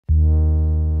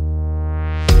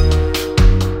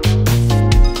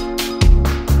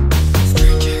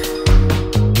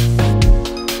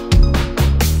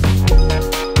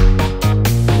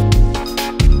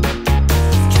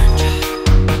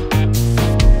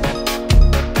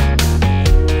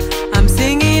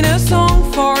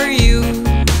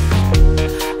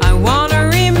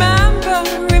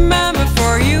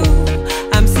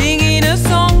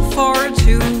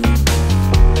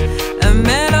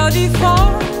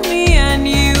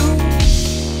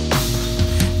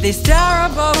This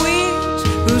terrible witch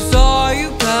who saw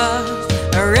you pass,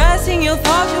 arresting your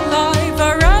thought, your life,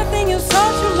 arresting your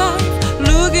thought, your life,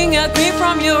 looking at me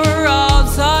from your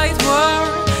outside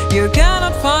world. You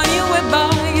cannot find your way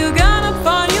back, you cannot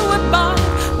find your way back.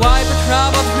 Wipe the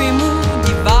troubles, remove,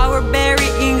 devour, bury,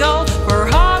 engulf. For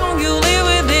how long you live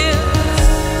with this?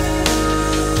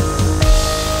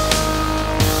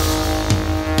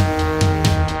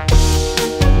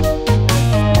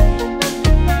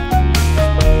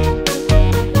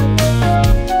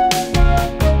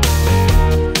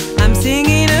 I'm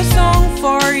singing a song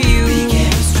for you.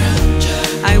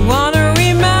 I wanna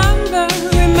remember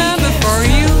for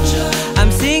you.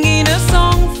 I'm singing a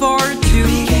song for two,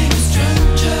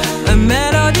 a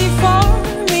melody for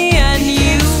me and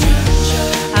you.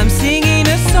 I'm singing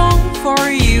a song for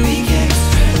you.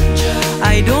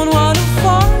 I don't wanna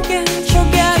forget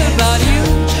about you.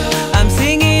 I'm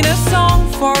singing a song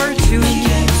for two,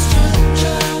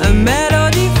 a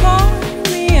melody for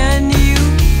me and you.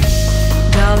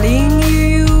 Darling, you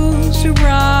used to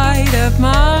bright up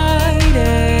my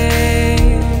day.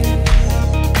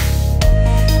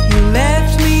 You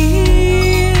left me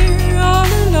here all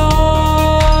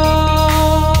alone.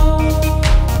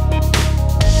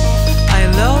 I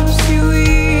lost you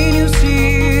in your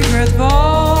secret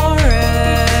forest,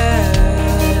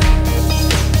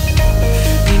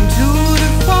 into the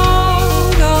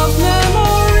fog of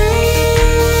memory.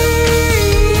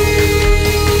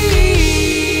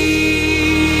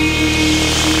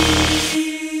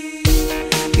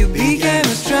 You became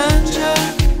a stranger.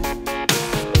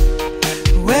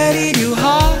 Where did you hide?